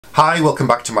Hi, welcome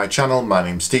back to my channel. My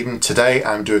name's Stephen. Today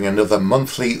I'm doing another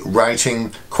monthly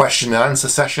writing question and answer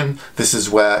session. This is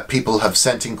where people have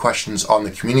sent in questions on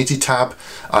the community tab,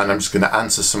 and I'm just going to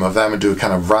answer some of them and do a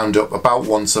kind of roundup about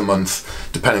once a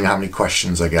month, depending on how many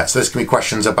questions I get. So there's going to be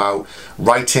questions about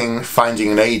writing,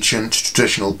 finding an agent,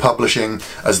 traditional publishing,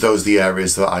 as those are the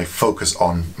areas that I focus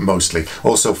on mostly.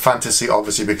 Also fantasy,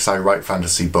 obviously, because I write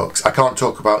fantasy books. I can't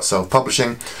talk about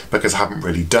self-publishing because I haven't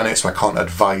really done it, so I can't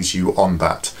advise you on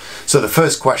that. So the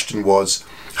first question was,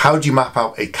 how do you map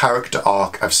out a character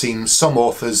arc? I've seen some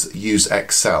authors use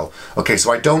Excel. Okay,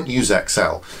 so I don't use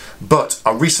Excel, but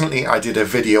recently I did a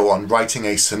video on writing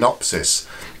a synopsis.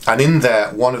 And in there,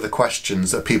 one of the questions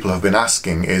that people have been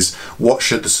asking is, what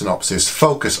should the synopsis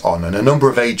focus on? And a number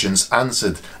of agents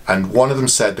answered, and one of them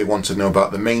said they want to know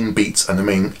about the main beats and the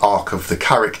main arc of the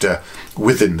character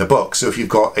within the book. So if you've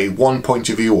got a one point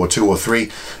of view or two or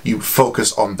three, you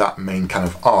focus on that main kind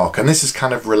of arc. And this is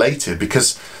kind of related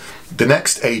because the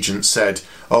next agent said,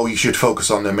 oh, you should focus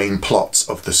on the main plots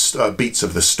of the beats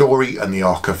of the story and the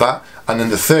arc of that. And then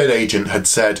the third agent had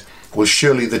said, well,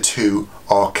 surely the two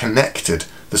are connected,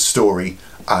 the story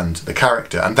and the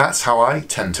character. And that's how I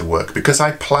tend to work, because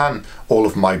I plan all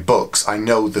of my books. I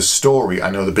know the story,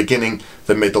 I know the beginning,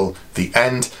 the middle, the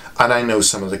end, and I know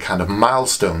some of the kind of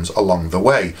milestones along the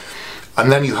way. And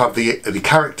then you have the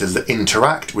characters that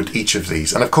interact with each of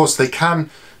these. And of course they can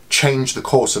change the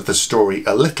course of the story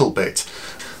a little bit,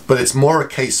 but it's more a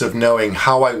case of knowing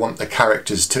how I want the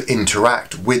characters to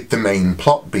interact with the main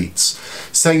plot beats.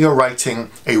 Say you're writing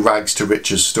a rags to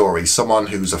riches story, someone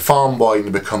who's a farm boy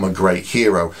and become a great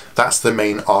hero. That's the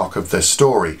main arc of their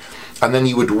story. And then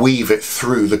you would weave it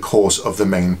through the course of the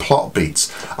main plot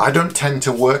beats. I don't tend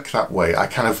to work that way. I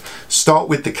kind of start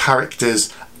with the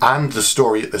characters and the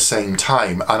story at the same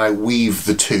time, and I weave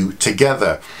the two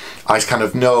together. I kind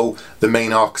of know the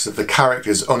main arcs of the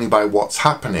characters only by what's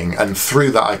happening, and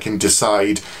through that I can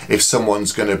decide if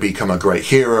someone's going to become a great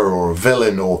hero or a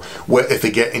villain, or if they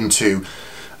get into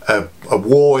a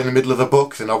war in the middle of the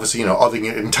book, then obviously, you know, are they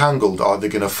entangled? Are they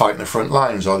going to fight in the front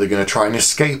lines? Are they going to try and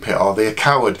escape it? Are they a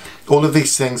coward? All of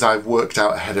these things I've worked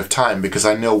out ahead of time because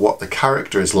I know what the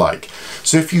character is like.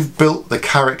 So if you've built the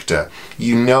character,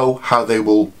 you know how they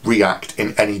will react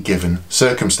in any given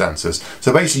circumstances.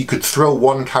 So basically you could throw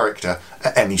one character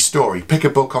at any story. Pick a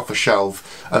book off a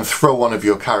shelf and throw one of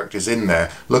your characters in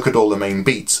there. Look at all the main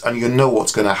beats and you know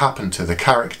what's going to happen to the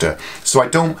character. So I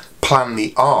don't plan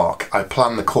the arc, I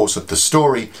plan the course of the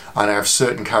story, and I have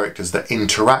certain characters that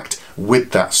interact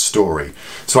with that story.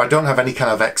 So I don't have any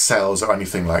kind of Excels or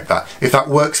anything like that. If that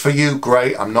works for you,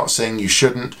 great. I'm not saying you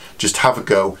shouldn't. Just have a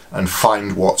go and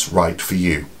find what's right for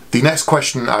you. The next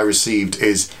question I received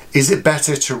is it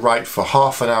better to write for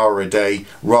half an hour a day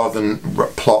rather than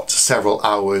plot several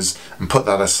hours and put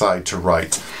that aside to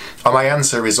write? And my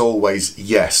answer is always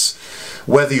yes.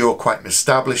 Whether you're quite an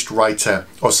established writer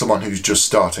or someone who's just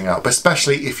starting out, but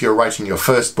especially if you're writing your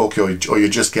first book or you're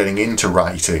just getting into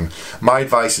writing, my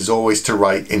advice is always to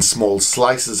write in small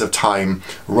slices of time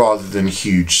rather than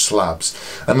huge slabs.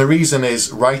 And the reason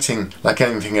is, writing, like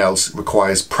anything else,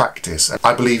 requires practice.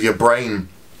 I believe your brain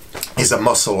is a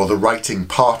muscle, or the writing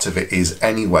part of it is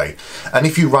anyway. And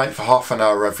if you write for half an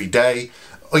hour every day,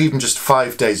 or even just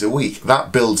 5 days a week,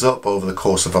 that builds up over the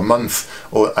course of a month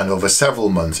and over several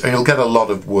months, and you'll get a lot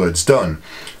of words done.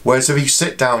 Whereas if you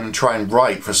sit down and try and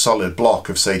write for a solid block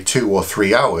of say 2 or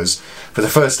 3 hours, for the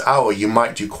first hour you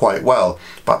might do quite well,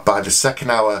 but by the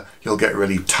second hour you'll get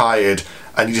really tired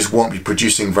and you just won't be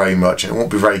producing very much and it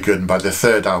won't be very good, and by the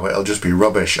third hour it'll just be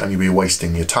rubbish and you'll be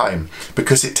wasting your time,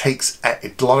 because it takes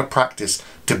a lot of practice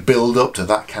to build up to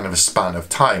that kind of a span of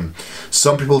time.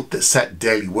 Some people set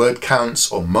daily word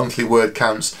counts or monthly word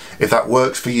counts. If that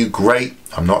works for you, great.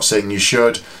 I'm not saying you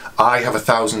should. I have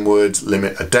 1,000 words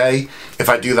limit a day. If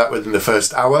I do that within the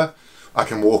first hour, I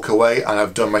can walk away and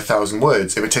I've done my 1,000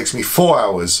 words. If it takes me 4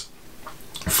 hours,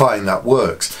 fine, that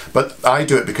works. But I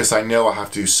do it because I know I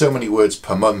have to do so many words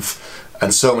per month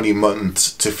and so many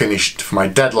months to finish for my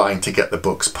deadline to get the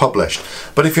books published.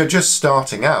 But if you're just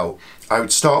starting out, I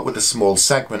would start with a small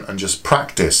segment and just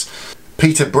practice.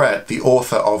 Peter Brett, the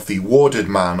author of The Warded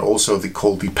Man, also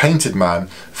called The Painted Man,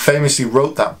 famously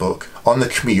wrote that book on the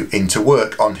commute into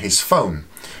work on his phone.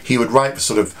 He would write for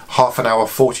sort of half an hour,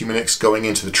 40 minutes going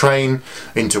into the train,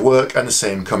 into work, and the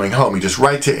same coming home. He'd just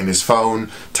write it in his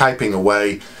phone, typing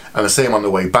away, and the same on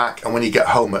the way back. And when he'd get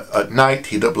home at night,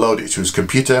 he'd upload it to his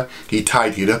computer, he'd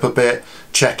tidy it up a bit,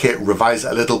 check it, revise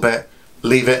it a little bit,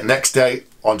 leave it. Next day,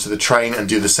 onto the train and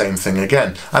do the same thing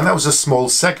again. And that was a small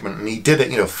segment, and he did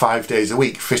it, 5 days a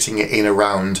week, fitting it in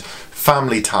around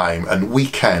family time and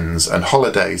weekends and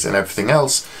holidays and everything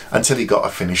else until he got a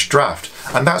finished draft.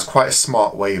 And that's quite a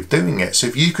smart way of doing it. So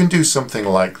if you can do something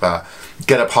like that,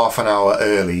 get up half an hour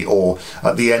early, or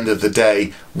at the end of the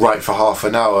day write for half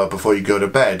an hour before you go to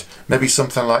bed, maybe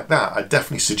something like that, I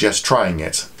definitely suggest trying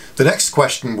it. The next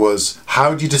question was,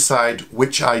 how do you decide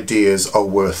which ideas are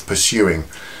worth pursuing?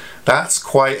 That's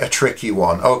quite a tricky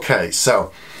one. Okay,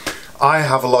 so I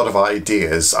have a lot of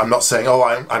ideas. I'm not saying, oh,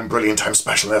 I'm brilliant, I'm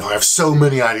special, I have so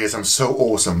many ideas, I'm so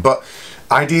awesome. But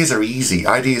ideas are easy,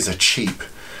 ideas are cheap.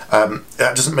 That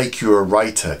doesn't make you a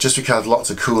writer. Just because you have lots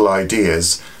of cool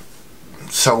ideas,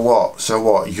 so what? So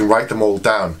what? You can write them all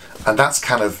down. And that's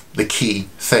kind of the key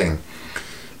thing.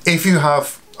 If you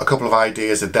have a couple of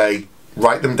ideas a day,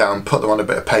 write them down, put them on a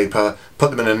bit of paper, put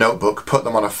them in a notebook, put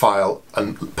them on a file,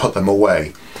 and put them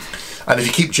away. And if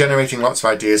you keep generating lots of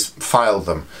ideas, file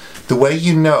them. The way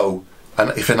you know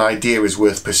if an idea is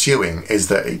worth pursuing is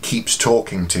that it keeps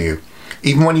talking to you.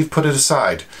 Even when you've put it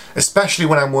aside, especially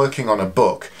when I'm working on a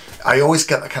book, I always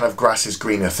get that kind of grass is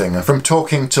greener thing. And from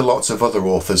talking to lots of other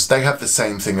authors, they have the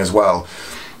same thing as well.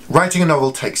 Writing a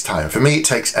novel takes time. For me, it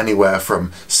takes anywhere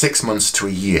from 6 months to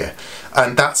a year.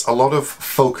 And that's a lot of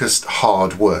focused,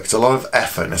 hard work. It's a lot of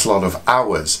effort and it's a lot of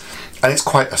hours. And it's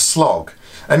quite a slog.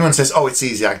 Anyone says, oh, it's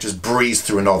easy, I can just breeze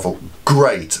through a novel.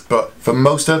 Great. But for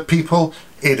most other people,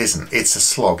 it isn't. It's a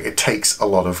slog. It takes a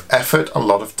lot of effort, a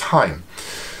lot of time.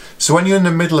 So when you're in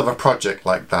the middle of a project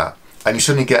like that, and you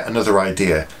suddenly get another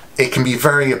idea, it can be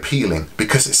very appealing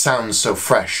because it sounds so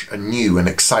fresh and new and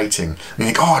exciting. And you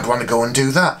think, oh, I'd want to go and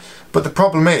do that. But the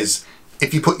problem is,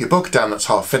 if you put your book down that's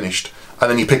half finished,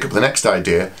 and then you pick up the next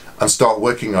idea and start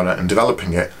working on it and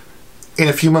developing it, in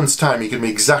a few months' time, you're going to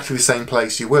be exactly the same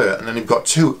place you were, and then you've got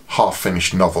 2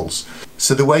 half-finished novels.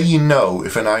 So the way you know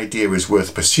if an idea is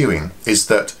worth pursuing is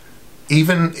that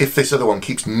even if this other one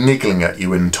keeps niggling at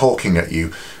you and talking at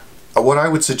you, what I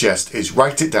would suggest is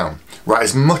write it down. Write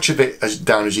as much of it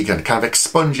down as you can, kind of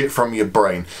expunge it from your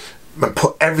brain, and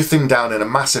put everything down in a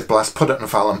massive blast, put it in a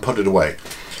file and put it away.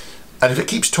 And if it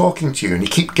keeps talking to you and you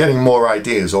keep getting more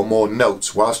ideas or more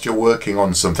notes whilst you're working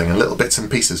on something and little bits and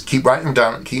pieces, keep writing them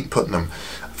down and keep putting them.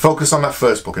 Focus on that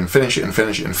first book and finish it and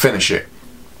finish it and finish it.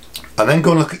 And then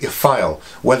go and look at your file,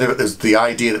 whether it was the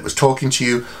idea that was talking to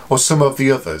you or some of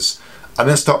the others. And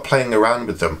then start playing around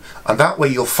with them. And that way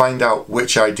you'll find out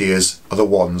which ideas are the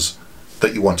ones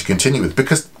that you want to continue with.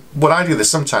 Because what I do is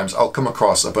sometimes I'll come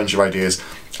across a bunch of ideas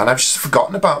and I've just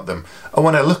forgotten about them. And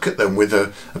when I look at them with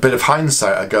a bit of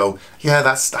hindsight, I go, yeah,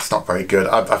 that's not very good.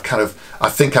 I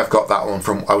think I've got that one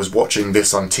from, I was watching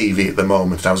this on TV at the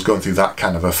moment and I was going through that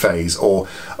kind of a phase. Or,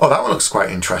 oh, that one looks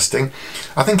quite interesting.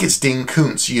 I think it's Dean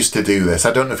Koontz used to do this.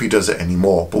 I don't know if he does it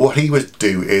anymore. But what he would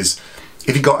do is,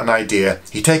 if he got an idea,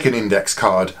 he'd take an index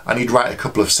card and he'd write a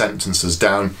couple of sentences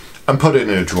down and put it in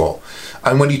a drawer.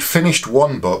 And when he'd finished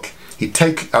one book, he'd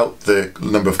take out the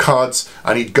number of cards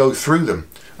and he'd go through them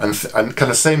and kind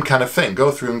of same kind of thing,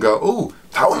 go through and go, oh,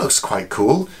 that one looks quite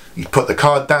cool. He'd put the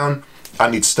card down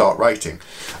and he'd start writing.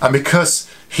 And because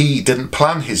he didn't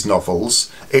plan his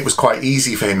novels, it was quite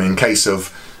easy for him in case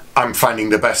of, I'm finding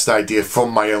the best idea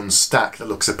from my own stack that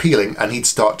looks appealing, and he'd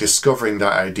start discovering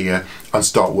that idea and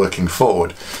start working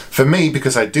forward. For me,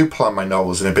 because I do plan my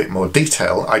novels in a bit more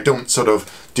detail, I don't sort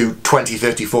of do 20,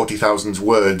 30, 40,000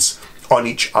 words on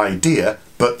each idea,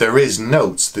 but there is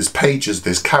notes, there's pages,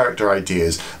 there's character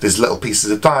ideas, there's little pieces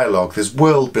of dialogue, there's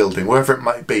world building, wherever it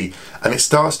might be, and it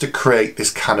starts to create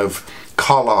this kind of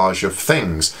collage of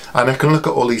things. And I can look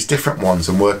at all these different ones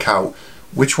and work out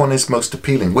which one is most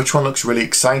appealing, which one looks really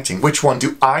exciting, which one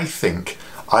do I think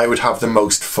I would have the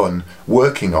most fun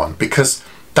working on, because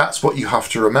that's what you have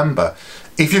to remember.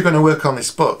 If you're going to work on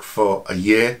this book for a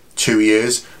year, 2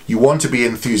 years, you want to be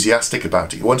enthusiastic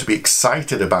about it, you want to be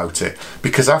excited about it,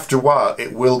 because after a while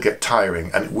it will get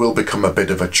tiring and it will become a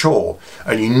bit of a chore,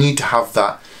 and you need to have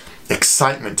that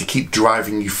excitement to keep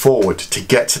driving you forward to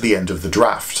get to the end of the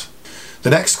draft. The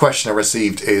next question I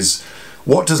received is,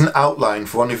 what does an outline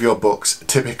for one of your books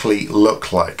typically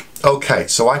look like? Okay,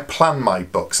 so I plan my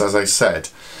books, as I said,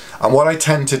 and what I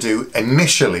tend to do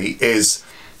initially is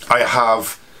I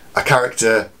have a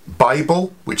character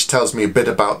Bible, which tells me a bit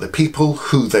about the people,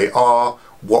 who they are,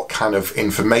 what kind of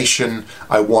information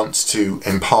I want to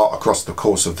impart across the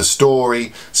course of the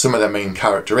story, some of their main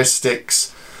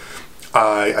characteristics.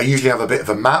 I usually have a bit of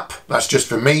a map, that's just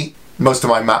for me. Most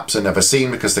of my maps are never seen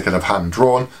because they're kind of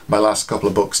hand-drawn. My last couple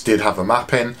of books did have a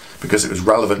map in because it was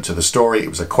relevant to the story, it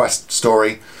was a quest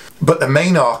story. But the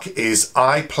main arc is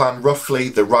I plan roughly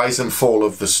the rise and fall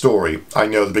of the story. I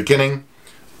know the beginning,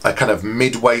 a kind of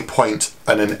midway point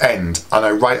and an end, and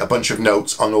I write a bunch of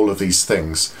notes on all of these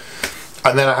things.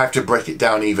 And then I have to break it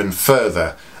down even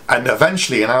further. And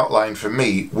eventually an outline for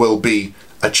me will be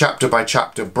a chapter by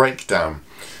chapter breakdown.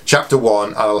 Chapter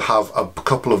 1, I'll have a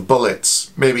couple of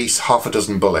bullets, maybe half a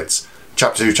dozen bullets.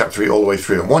 Chapter 2, chapter 3, all the way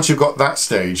through. And once you've got that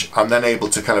stage, I'm then able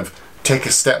to kind of take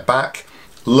a step back,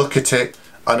 look at it,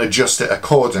 and adjust it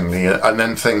accordingly, and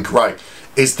then think, right,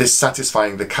 is this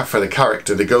satisfying for the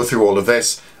character? They go through all of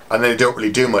this, and they don't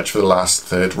really do much for the last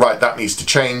third. Right, that needs to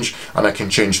change, and I can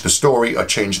change the story or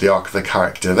change the arc of the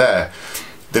character there.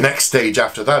 The next stage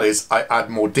after that is I add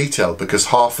more detail, because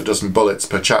half a dozen bullets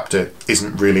per chapter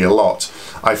isn't really a lot.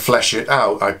 I flesh it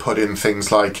out. I put in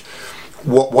things like,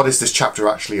 what is this chapter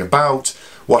actually about?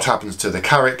 What happens to the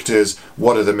characters?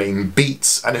 What are the main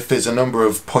beats? And if there's a number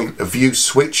of point of view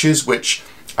switches, which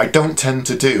I don't tend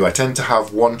to do. I tend to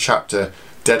have one chapter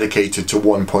dedicated to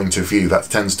one point of view. That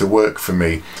tends to work for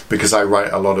me because I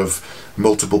write a lot of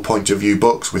multiple point of view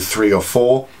books with 3 or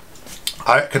 4.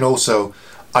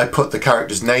 I put the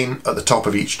character's name at the top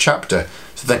of each chapter,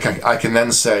 so then I can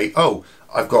then say, oh,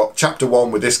 I've got chapter 1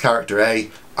 with this character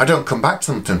A. I don't come back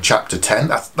to them until chapter 10.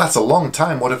 That's a long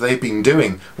time. What have they been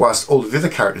doing whilst all of the other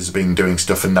characters have been doing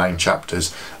stuff for 9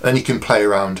 chapters? And then you can play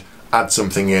around, add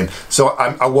something in. So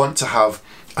I want to have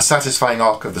a satisfying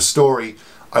arc of the story.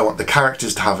 I want the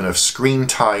characters to have enough screen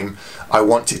time. I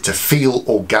want it to feel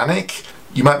organic.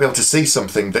 You might be able to see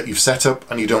something that you've set up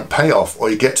and you don't pay off, or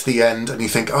you get to the end and you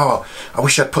think, oh, I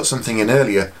wish I'd put something in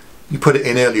earlier. You put it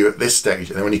in earlier at this stage,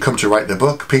 and then when you come to write the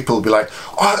book, people will be like,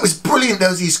 oh, it was brilliant, there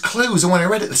was these clues, and when I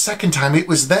read it the second time, it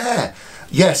was there.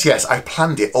 Yes, I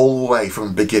planned it all the way from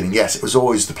the beginning. Yes, it was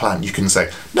always the plan. You can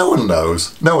say, no one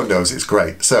knows, it's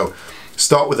great. So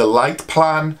start with a light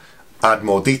plan, add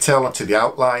more detail onto the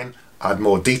outline, add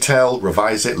more detail,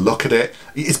 revise it, look at it.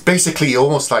 It's basically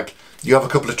almost like you have a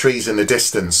couple of trees in the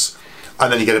distance,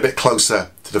 and then you get a bit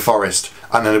closer to the forest,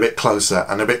 and then a bit closer,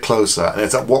 and a bit closer, and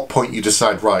it's at what point you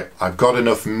decide, right, I've got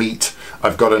enough meat,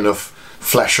 I've got enough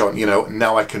flesh on,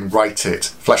 now I can write it,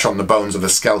 flesh on the bones of the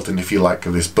skeleton, if you like,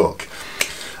 of this book.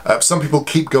 Some people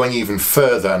keep going even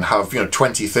further and have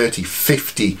 20, 30,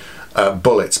 50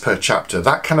 bullets per chapter.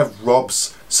 That kind of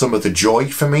robs some of the joy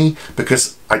for me,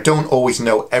 because I don't always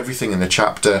know everything in the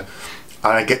chapter,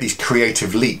 and I get these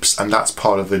creative leaps, and that's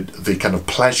part of the kind of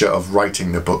pleasure of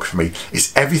writing the book for me.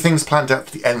 Is everything's planned out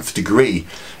to the nth degree,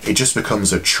 it just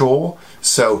becomes a chore.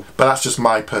 But that's just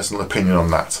my personal opinion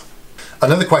on that.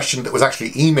 Another question that was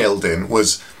actually emailed in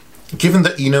was, given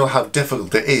that you know how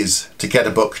difficult it is to get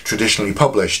a book traditionally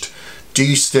published, do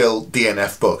you still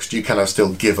DNF books? Do you kind of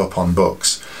still give up on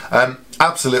books?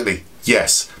 Absolutely,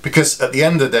 yes. Because at the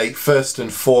end of the day, first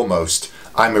and foremost,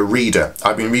 I'm a reader.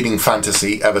 I've been reading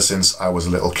fantasy ever since I was a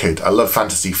little kid. I love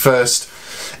fantasy first.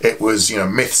 It was,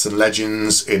 myths and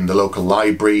legends in the local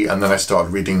library, and then I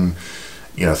started reading,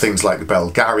 things like the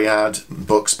Belgariad,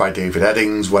 books by David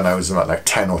Eddings when I was like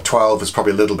 10 or 12. I was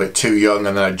probably a little bit too young,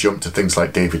 and then I jumped to things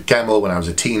like David Gemmell when I was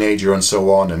a teenager and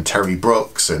so on, and Terry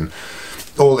Brooks and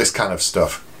all this kind of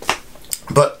stuff.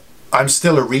 But I'm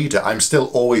still a reader. I'm still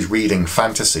always reading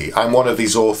fantasy. I'm one of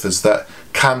these authors that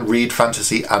can read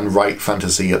fantasy and write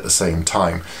fantasy at the same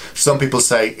time. Some people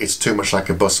say it's too much like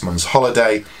a busman's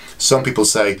holiday. Some people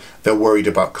say they're worried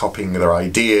about copying their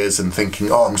ideas and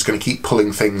thinking, oh, I'm just going to keep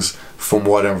pulling things from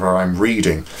whatever I'm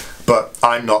reading. But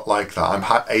I'm not like that.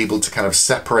 I'm able to kind of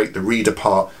separate the reader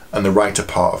part and the writer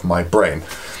part of my brain.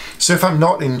 So if I'm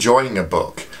not enjoying a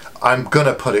book, I'm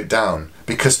gonna put it down,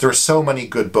 because there are so many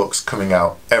good books coming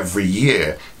out every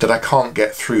year that I can't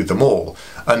get through them all.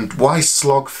 And why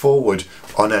slog forward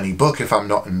on any book if I'm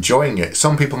not enjoying it?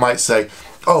 Some people might say,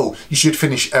 oh, you should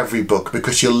finish every book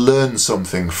because you'll learn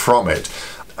something from it.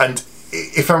 And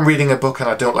if I'm reading a book and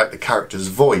I don't like the character's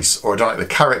voice, or I don't like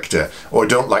the character, or I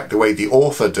don't like the way the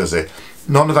author does it,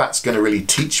 none of that's going to really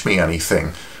teach me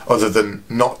anything other than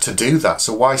not to do that.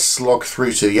 So why slog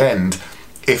through to the end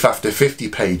if after 50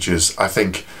 pages I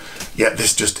think, yeah,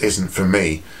 this just isn't for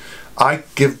me? I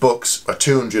give books a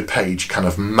 200-page kind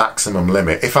of maximum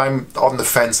limit. If I'm on the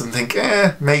fence and think,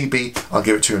 maybe, I'll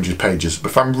give it 200 pages.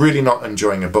 But if I'm really not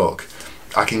enjoying a book,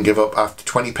 I can give up after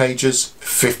 20 pages,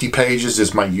 50 pages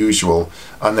is my usual,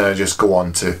 and then I just go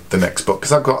on to the next book,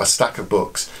 because I've got a stack of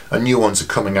books and new ones are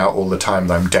coming out all the time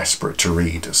that I'm desperate to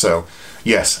read. So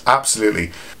yes,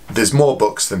 absolutely, there's more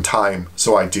books than time,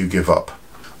 so I do give up.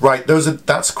 Right,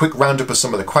 that's a quick roundup of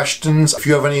some of the questions. If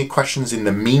you have any questions in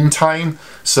the meantime,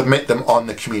 submit them on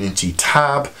the community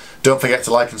tab. Don't forget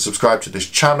to like and subscribe to this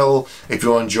channel. If you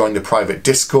want to join the private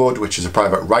Discord, which is a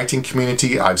private writing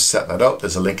community, I've set that up.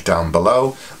 There's a link down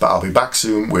below, but I'll be back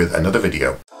soon with another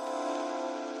video.